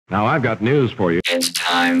Now I've got news for you. It's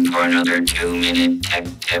time for another 2-minute tech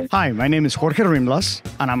tip. Hi, my name is Jorge Rimblas,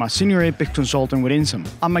 and I'm a senior Apex consultant with Insum.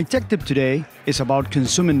 And my tech tip today is about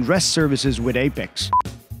consuming REST services with Apex.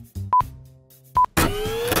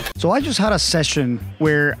 So I just had a session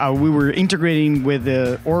where we were integrating with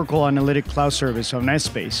the Oracle Analytic Cloud Service on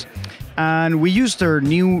NetSpace, and we used their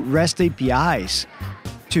new REST APIs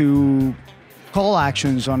to call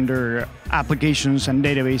actions under applications and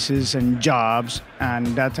databases and jobs and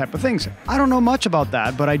that type of things. I don't know much about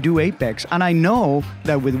that, but I do Apex, and I know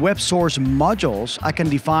that with web source modules, I can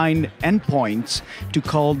define endpoints to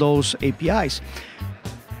call those APIs.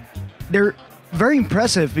 They're very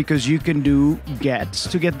impressive because you can do gets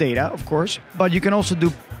to get data, of course, but you can also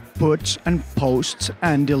do puts and posts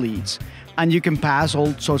and deletes, and you can pass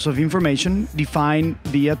all sorts of information defined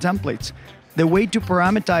via templates. The way to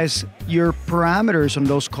parameterize your parameters on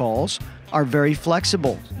those calls are very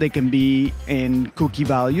flexible. They can be in cookie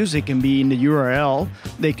values, they can be in the URL,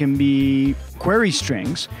 they can be query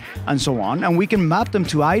strings, and so on. And we can map them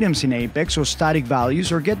to items in Apex or static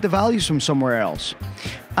values or get the values from somewhere else.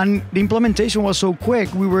 And the implementation was so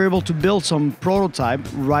quick, we were able to build some prototype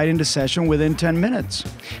right in the session within 10 minutes.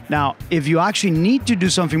 Now, if you actually need to do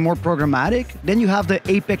something more programmatic, then you have the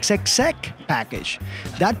Apex exec package.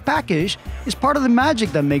 That package is part of the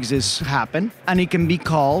magic that makes this happen, and it can be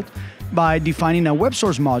called by defining a web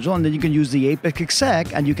source module, and then you can use the Apex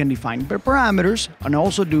exec and you can define parameters and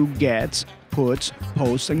also do gets, puts,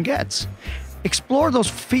 posts, and gets. Explore those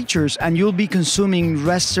features and you'll be consuming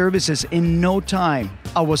REST services in no time.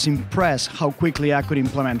 I was impressed how quickly I could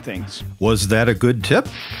implement things. Was that a good tip?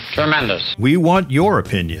 Tremendous. We want your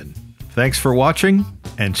opinion. Thanks for watching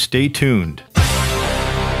and stay tuned.